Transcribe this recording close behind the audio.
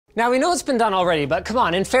Now we know it's been done already, but come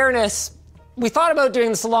on, in fairness, we thought about doing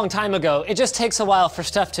this a long time ago. It just takes a while for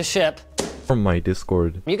stuff to ship. From my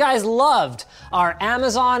Discord. You guys loved our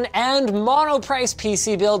Amazon and Monoprice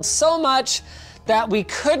PC build so much that we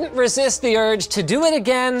couldn't resist the urge to do it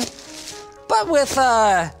again, but with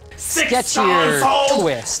a sketchier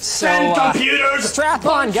twist. So strap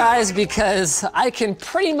on, guys, because I can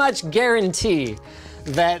pretty much guarantee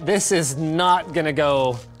that this is not gonna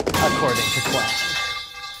go according to plan.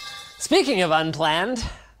 Speaking of unplanned,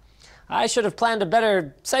 I should have planned a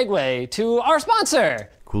better segue to our sponsor.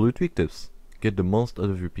 LinusTechTips. Get the most out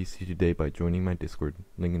of your PC today by joining my Discord,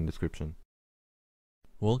 link in description.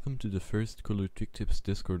 Welcome to the first LinusTechTips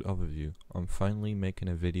Discord overview. I'm finally making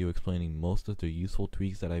a video explaining most of the useful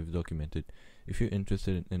tweaks that I've documented. If you're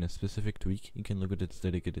interested in a specific tweak, you can look at its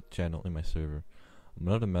dedicated channel in my server. I'm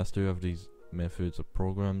not a master of these methods or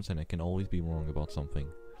programs, and I can always be wrong about something.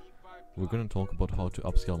 We're gonna talk about how to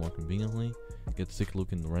upscale more conveniently, get sick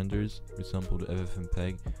looking renders, resample the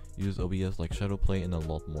FFmpeg, use OBS like Shadowplay, and a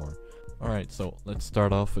lot more. Alright, so let's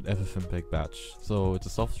start off with FFmpeg Batch. So it's a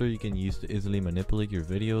software you can use to easily manipulate your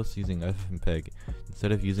videos using FFmpeg.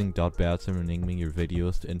 Instead of using .bats and renaming your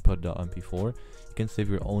videos to input.mp4, you can save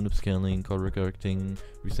your own upscaling, color correcting,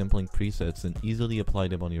 resampling presets and easily apply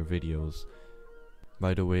them on your videos.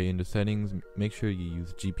 By the way, in the settings, make sure you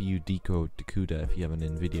use GPU decode to CUDA if you have an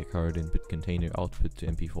NVIDIA card input container output to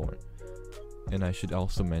MP4. And I should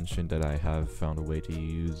also mention that I have found a way to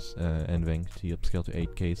use NVENC to upscale to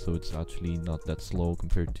 8K, so it's actually not that slow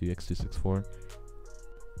compared to X264.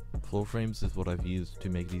 Flowframes is what I've used to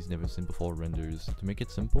make these never seen before renders. To make it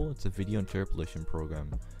simple, it's a video interpolation program.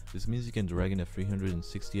 This means you can drag in a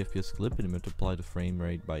 360 FPS clip and multiply the frame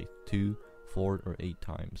rate by 2, 4 or 8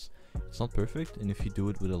 times. It's not perfect, and if you do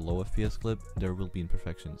it with a low FPS clip, there will be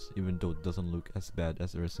imperfections, even though it doesn't look as bad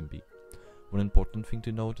as RSMP. One important thing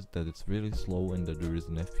to note is that it's really slow and that there is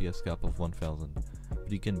an FPS cap of 1000,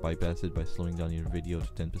 but you can bypass it by slowing down your video to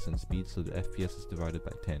 10% speed so the FPS is divided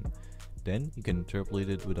by 10. Then you can interpolate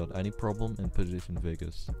it without any problem and put it in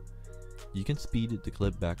Vegas. You can speed the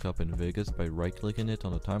clip back up in Vegas by right-clicking it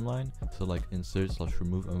on the timeline, select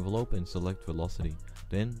Insert/Remove Envelope and select Velocity.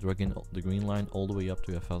 Then drag in the green line all the way up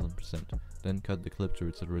to 1000%. Then cut the clip to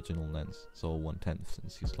its original length, so 1/10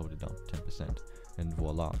 since you slowed it down 10%. And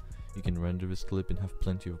voila, you can render this clip and have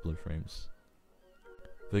plenty of blur frames.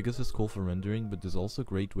 Vegas is cool for rendering, but there's also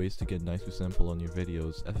great ways to get nice resample on your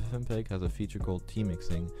videos. FFmpeg has a feature called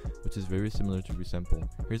T-mixing, which is very similar to resample.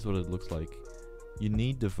 Here's what it looks like. You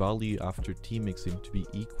need the value after T-mixing to be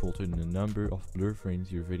equal to the number of blur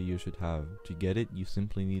frames your video should have. To get it, you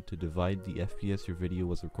simply need to divide the FPS your video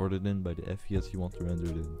was recorded in by the FPS you want to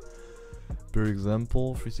render it in. Per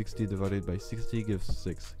example, 360 divided by 60 gives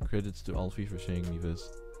 6. Credits to Alfie for sharing me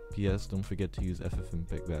this. PS, don't forget to use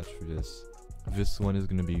FFmpeg Batch for this. This one is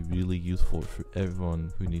gonna be really useful for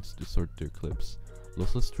everyone who needs to sort their clips.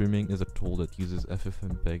 Lossless streaming is a tool that uses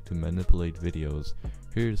FFmpeg to manipulate videos.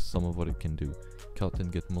 Here's some of what it can do. Cut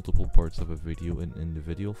and get multiple parts of a video in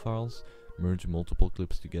individual files, merge multiple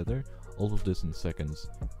clips together, all of this in seconds.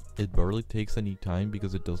 It barely takes any time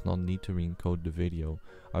because it does not need to re-encode the video.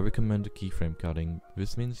 I recommend keyframe cutting.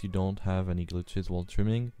 This means you don't have any glitches while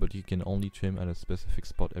trimming, but you can only trim at a specific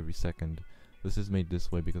spot every second. This is made this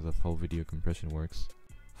way because of how video compression works.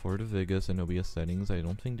 For the Vegas and OBS settings, I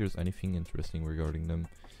don't think there's anything interesting regarding them.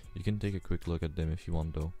 You can take a quick look at them if you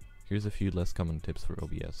want though. Here's a few less common tips for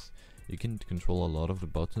OBS. You can control a lot of the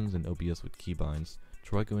buttons in OBS with keybinds.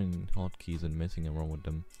 Try going in hotkeys and messing around with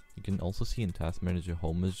them. You can also see in Task Manager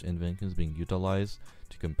how much NVENC is being utilized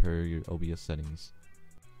to compare your OBS settings.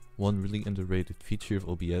 One really underrated feature of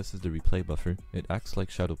OBS is the Replay Buffer. It acts like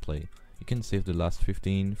Shadowplay. You can save the last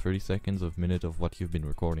 15-30 seconds of minute of what you've been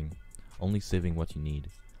recording, only saving what you need.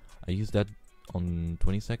 I use that on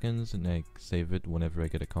 20 seconds and I save it whenever I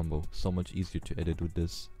get a combo. So much easier to edit with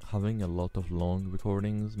this. Having a lot of long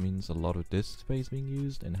recordings means a lot of disk space being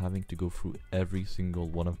used and having to go through every single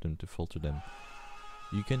one of them to filter them.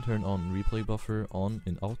 You can turn on Replay Buffer on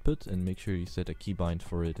in Output and make sure you set a keybind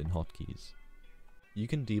for it in hotkeys. You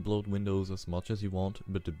can debloat windows as much as you want,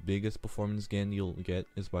 but the biggest performance gain you'll get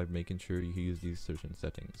is by making sure you use these certain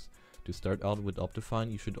settings. To start out with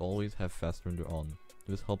OptiFine, you should always have fast render on.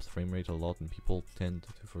 This helps frame rate a lot and people tend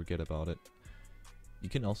to forget about it. You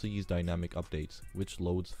can also use dynamic updates, which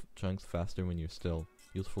loads chunks faster when you're still,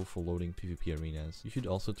 useful for loading PvP arenas. You should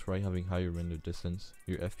also try having higher render distance.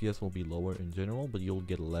 Your FPS will be lower in general, but you'll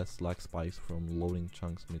get less lag spikes from loading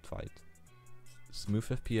chunks mid-fight. Smooth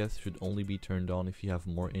FPS should only be turned on if you have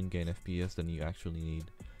more in-game FPS than you actually need.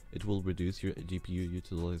 It will reduce your GPU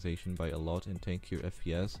utilization by a lot and tank your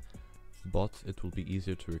FPS, but it will be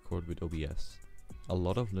easier to record with OBS. A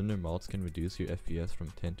lot of Lunar mods can reduce your FPS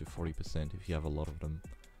from 10 to 40% if you have a lot of them.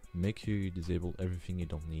 Make sure you disable everything you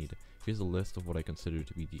don't need. Here's a list of what I consider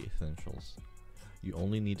to be the essentials. You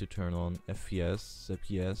only need to turn on FPS,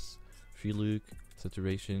 ZPS, free look,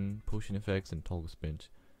 saturation, potion effects and toggle sprint.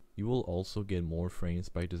 You will also get more frames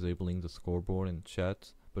by disabling the scoreboard and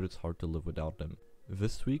chat, but it's hard to live without them.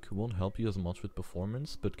 This tweak won't help you as much with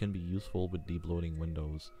performance, but can be useful with debloating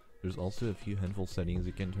windows. There's also a few handful settings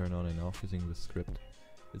you can turn on and off using this script.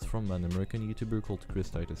 It's from an American YouTuber called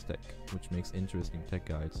Tech, which makes interesting tech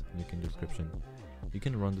guides, link in description. You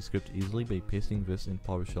can run the script easily by pasting this in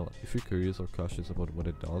PowerShell. If you're curious or cautious about what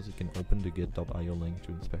it does, you can open the git.io link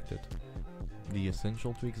to inspect it. The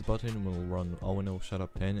Essential Tweaks button will run ONO Shut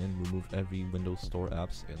 10 and remove every Windows Store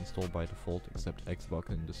apps installed by default except Xbox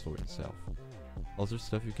and the store itself. Other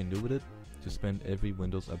stuff you can do with it: suspend every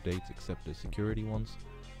Windows updates except the security ones,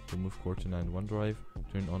 remove Cortana and OneDrive,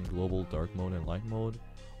 turn on global dark mode and light mode,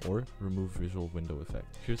 or remove visual window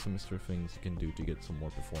effect. Here's some extra things you can do to get some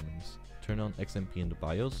more performance. Turn on XMP in the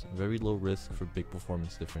BIOS, very low risk for big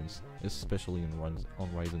performance difference, especially on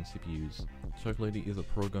Ryzen CPUs. Chocolatey is a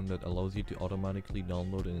program that allows you to automatically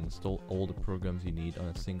download and install all the programs you need on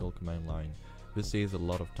a single command line. This saves a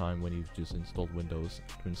lot of time when you've just installed Windows.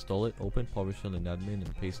 To install it, open PowerShell in admin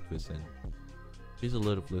and paste this in. Here's a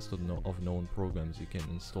list of known programs you can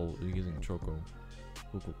install using Choco: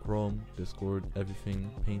 Google Chrome, Discord,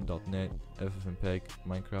 everything, Paint.net, FFmpeg,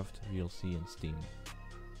 Minecraft, VLC and Steam.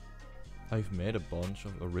 I've made a bunch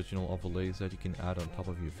of original overlays that you can add on top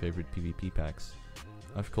of your favorite PvP packs.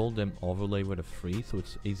 I've called them overlay with a free, so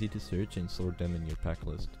it's easy to search and sort them in your pack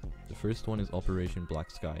list. The first one is Operation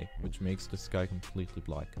Black Sky, which makes the sky completely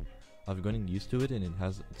black. I've gotten used to it and it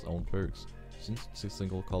has its own perks. Since it's a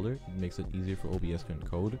single color, it makes it easier for OBS to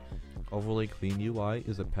encode. Overlay Clean UI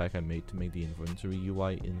is a pack I made to make the inventory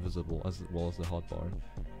UI invisible as well as the hotbar.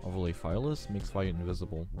 Overlay Fireless makes fire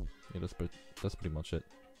invisible. Yeah, that's pretty much it.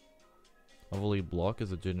 Overlay Block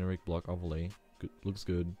is a generic block overlay. Looks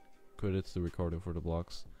good. Credits to Ricardo for the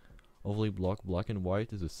blocks. Overlay Block Black and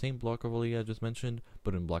White is the same block overlay I just mentioned,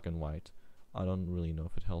 but in black and white. I don't really know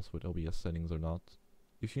if it helps with OBS settings or not.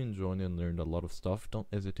 If you enjoyed and learned a lot of stuff, don't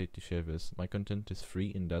hesitate to share this. My content is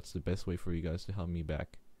free and that's the best way for you guys to help me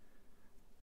back.